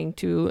trying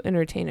to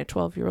entertain a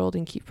 12-year-old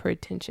and keep her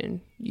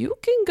attention. You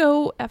can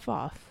go F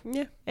off.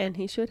 Yeah, and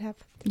he should have.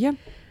 Yeah.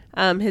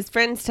 His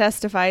friends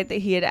testified that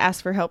he had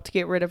asked for help to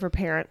get rid of her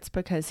parents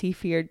because he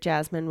feared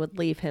Jasmine would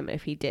leave him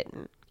if he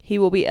didn't. He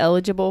will be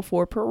eligible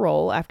for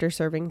parole after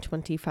serving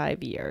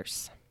 25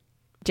 years.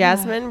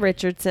 Jasmine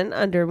Richardson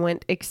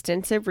underwent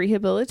extensive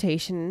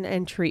rehabilitation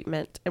and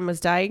treatment and was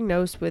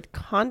diagnosed with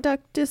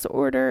conduct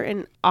disorder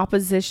and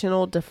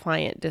oppositional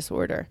defiant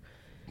disorder.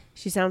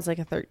 She sounds like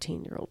a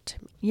 13-year-old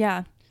to me.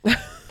 Yeah.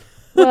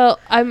 Well,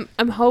 I'm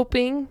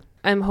hoping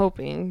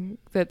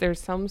that there's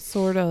some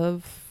sort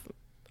of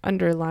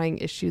underlying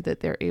issue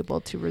that they're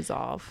able to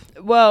resolve.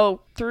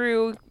 Well,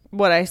 through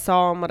what I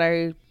saw and what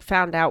I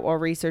found out while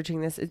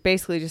researching this, it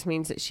basically just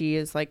means that she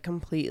is like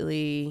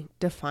completely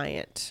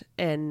defiant.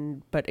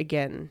 But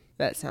again,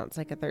 that sounds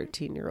like a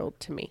 13-year-old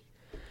to me.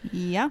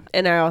 Yeah.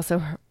 And I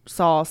also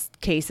saw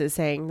cases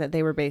saying that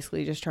they were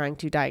basically just trying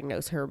to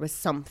diagnose her with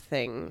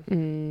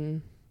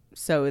something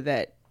so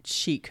that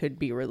she could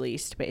be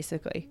released,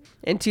 basically.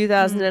 In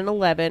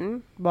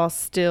 2011, while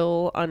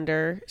still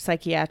under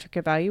psychiatric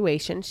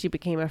evaluation, she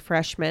became a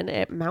freshman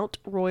at Mount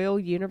Royal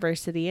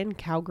University in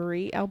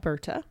Calgary,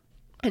 Alberta.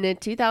 And in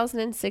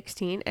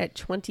 2016, at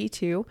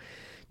 22,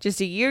 just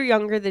a year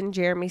younger than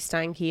Jeremy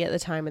Steinke at the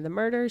time of the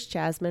murders,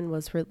 Jasmine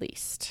was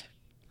released.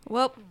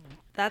 Well,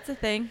 that's a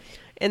thing.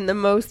 In the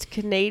most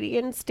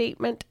Canadian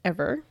statement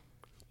ever,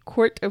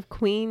 Court of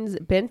Queen's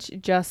Bench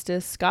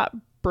Justice Scott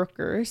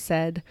Brooker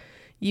said,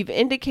 "You've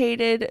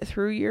indicated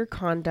through your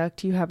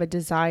conduct you have a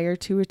desire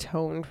to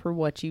atone for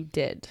what you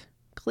did.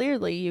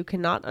 Clearly, you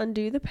cannot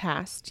undo the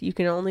past. You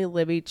can only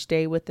live each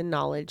day with the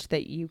knowledge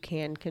that you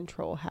can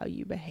control how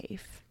you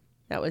behave."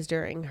 That was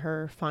during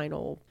her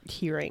final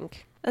hearing.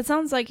 That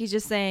sounds like he's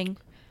just saying,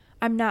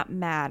 I'm not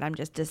mad, I'm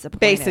just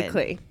disappointed.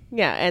 Basically.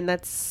 Yeah, and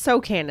that's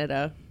so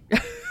Canada.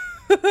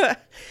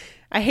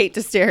 I hate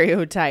to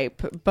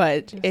stereotype,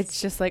 but it's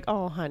just like,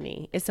 oh,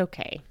 honey, it's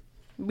okay.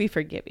 We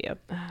forgive you.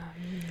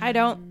 I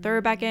don't. Throw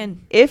her back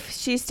in. If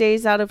she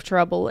stays out of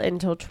trouble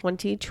until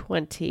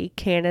 2020,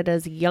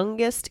 Canada's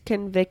youngest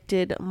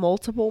convicted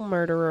multiple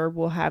murderer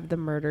will have the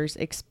murders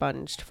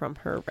expunged from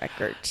her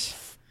record.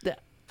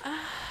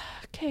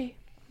 Okay.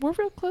 We're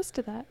real close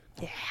to that.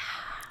 Yeah.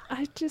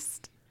 I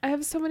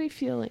have so many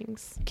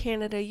feelings.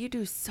 Canada, you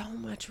do so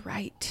much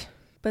right.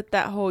 But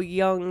that whole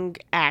young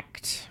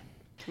act,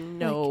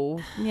 no.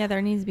 Yeah,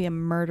 there needs to be a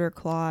murder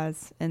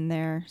clause in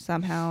there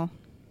somehow.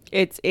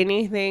 It's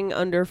anything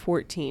under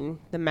 14.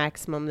 The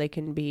maximum they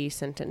can be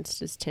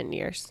sentenced is 10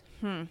 years.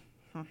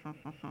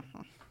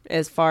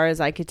 As far as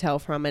I could tell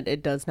from it,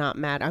 it does not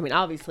matter. I mean,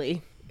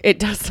 obviously, it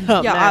does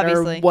not matter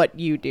obviously. what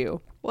you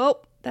do.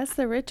 Well, That's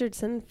the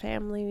Richardson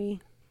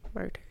family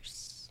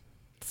murders.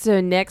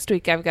 So next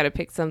week I've got to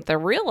pick something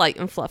real light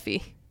and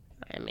fluffy.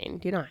 I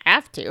mean, you don't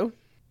have to.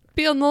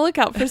 Be on the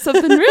lookout for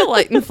something real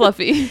light and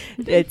fluffy.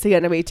 It's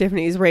going to be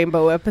Tiffany's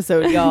rainbow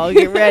episode, y'all.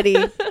 Get ready.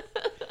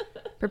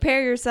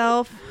 prepare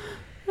yourself.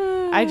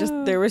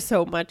 There was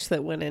so much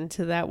that went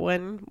into that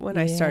one when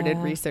I started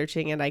Yeah.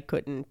 researching, and I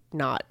couldn't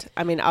not.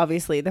 I mean,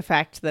 obviously, the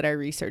fact that I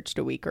researched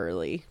a week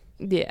early.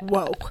 Yeah.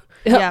 Whoa.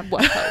 Yeah.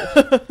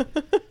 Whoa.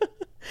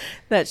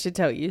 That should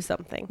tell you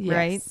something. Yes.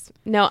 Right.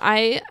 No,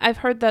 I've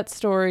heard that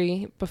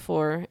story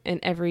before, and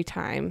every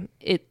time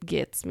it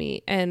gets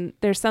me. And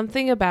there's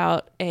something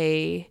about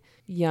a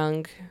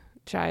young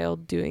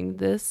child doing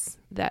this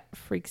that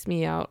freaks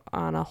me out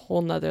on a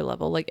whole nother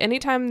level. Like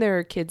anytime there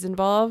are kids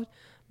involved,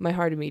 my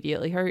heart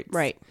immediately hurts.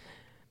 Right.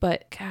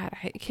 But God,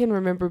 I can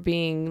remember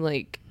being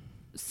like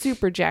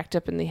super jacked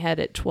up in the head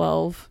at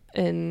 12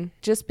 and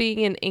just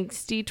being an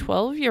angsty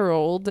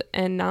 12-year-old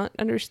and not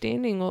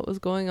understanding what was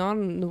going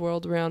on in the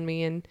world around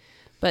me.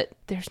 But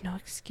there's no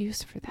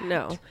excuse for that.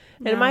 No.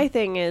 No. And my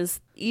thing is,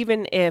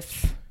 even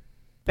if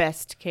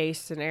best case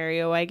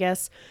scenario, I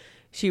guess,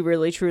 she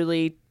really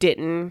truly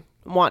didn't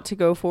want to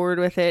go forward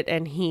with it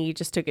and he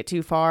just took it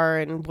too far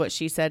and what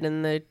she said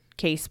in the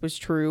case was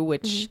true,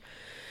 which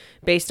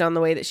based on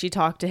the way that she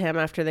talked to him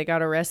after they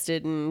got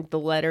arrested and the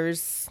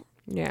letters,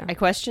 Yeah. I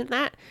question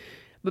that.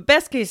 But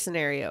best case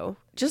scenario,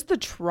 just the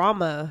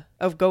trauma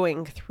of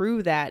going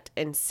through that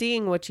and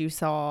seeing what you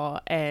saw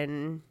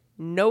and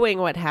knowing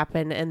what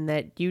happened and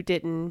that you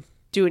didn't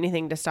do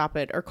anything to stop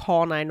it or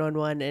call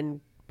 911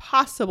 and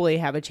possibly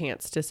have a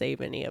chance to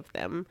save any of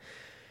them.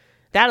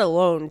 That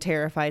alone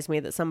terrifies me,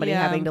 that somebody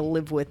Yeah. having to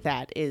live with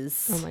that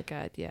is Oh my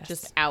God, yes.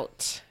 just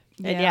out.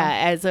 And Yeah.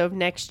 yeah, as of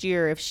next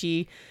year, if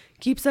she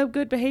keeps up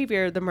good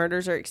behavior, the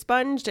murders are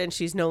expunged and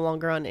she's no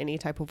longer on any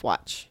type of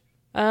watch.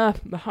 my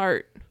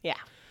heart. Yeah.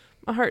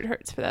 My heart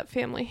hurts for that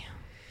family.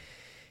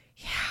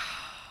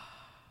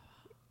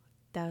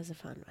 That was a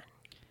fun one.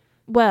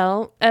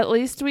 Well, at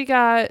least we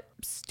got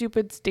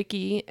Stupid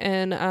Sticky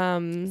and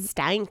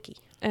Steinke.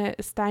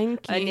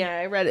 Steinke. And yeah,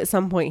 I read at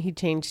some point he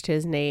changed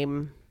his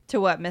name. To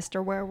what,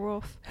 Mr.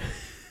 Werewolf?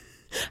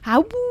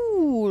 How?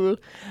 It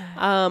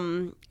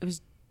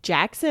was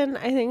Jackson,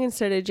 I think,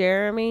 instead of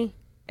Jeremy.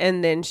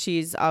 And then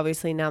she's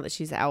obviously, now that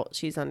she's out,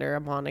 she's under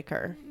a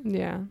moniker.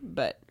 Yeah.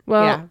 But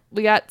Well, yeah.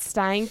 we got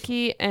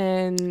Steinke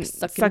and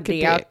Suck a Suck a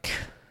Dick. Dick.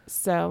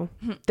 So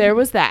there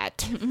was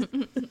that.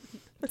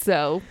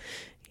 So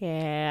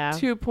Yeah.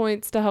 2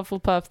 points to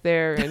Hufflepuff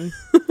there, and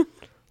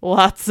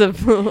lots of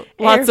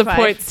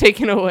points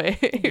taken away.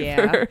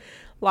 Yeah. for-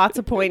 Lots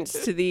of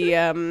points to the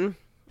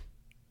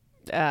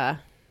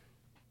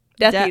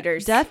Death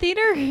Eaters. Death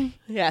Eater?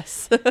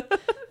 Yes.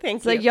 Thank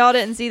It's like you. y'all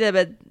didn't see that,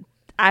 but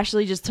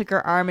Ashley just took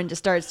her arm and just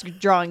starts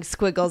drawing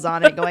squiggles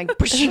on it, going.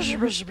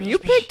 You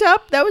picked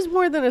up. That was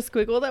more than a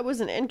squiggle. That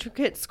was an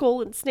intricate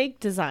skull and snake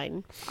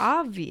design.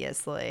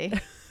 Obviously.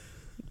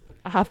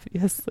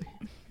 Obviously.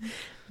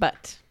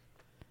 But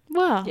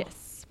Wow.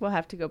 yes, we'll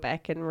have to go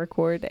back and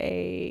record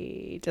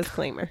a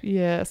disclaimer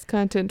Yes,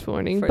 content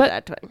warning. for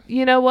But that one.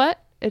 you know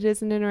what? It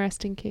is an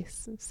interesting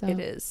case. So It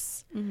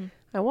is. Mm-hmm.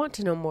 I want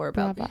to know more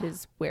about Blah, blah.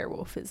 his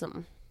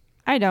werewolfism.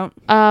 I don't.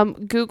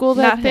 Google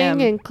that Not thing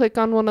him. and click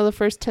on one of the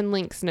first 10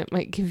 links, and it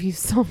might give you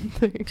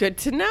something. Good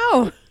to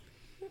know.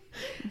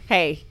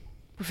 Hey,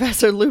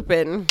 Professor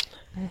Lupin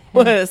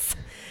was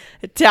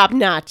top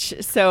notch,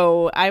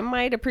 so I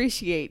might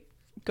appreciate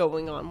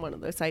going on one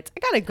of those sites. I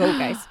gotta go,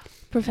 guys.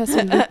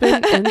 Professor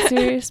Lupin and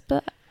Sirius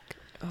Black.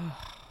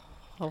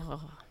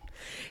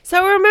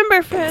 So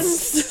remember,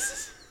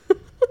 friends.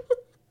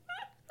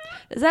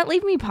 Does that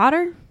leave me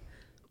Potter?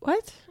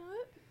 What?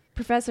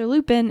 Professor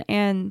Lupin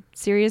and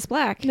Sirius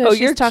Black. No, Oh, she's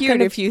you're talking cute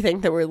to- if you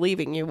think that we're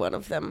leaving you one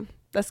of them.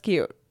 That's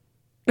cute.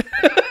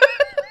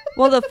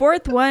 Well, the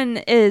fourth one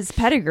is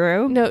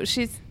Pettigrew. No,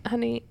 she's,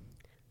 honey,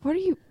 What are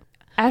you?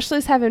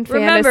 Ashley's having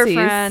Remember, fantasies.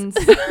 friends.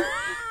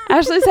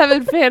 Ashley's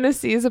having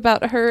fantasies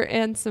about her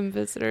and some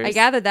visitors. I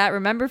gathered that.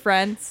 Remember,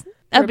 friends.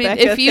 I mean,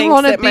 Rebecca if you thinks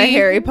want to that my be,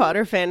 Harry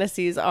Potter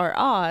fantasies are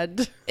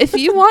odd. if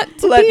you want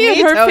to Let be me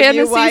in her tell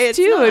you why fantasies it's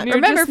too, not. and you're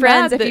Remember, just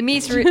friends, mad if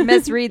you that-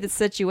 misread the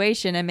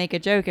situation and make a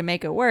joke and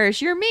make it worse,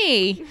 you're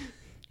me.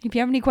 If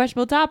you have any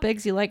questionable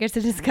topics you'd like us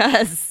to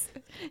discuss,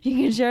 you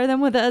can share them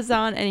with us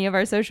on any of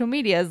our social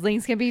medias.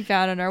 Links can be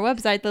found on our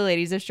website,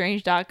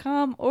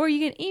 theladiesofstrange.com, or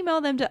you can email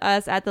them to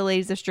us at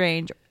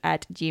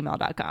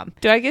theladiesofstrange@gmail.com.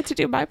 Do I get to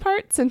do my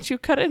part since you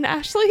cut in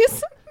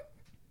Ashley's?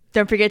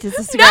 Don't forget to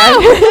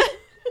subscribe.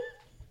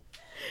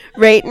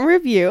 Rate and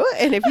review.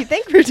 And if you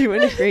think we're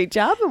doing a great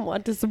job and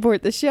want to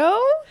support the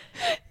show,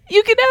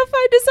 You can now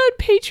find us on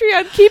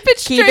Patreon. Keep it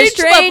strange, Keep it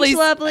strange,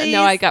 lovelies. lovelies.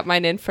 No, I got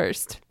mine in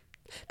first.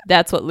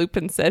 That's what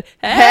Lupin said.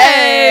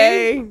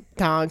 hey!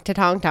 Tonk to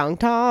tonk tonk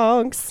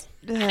tonks.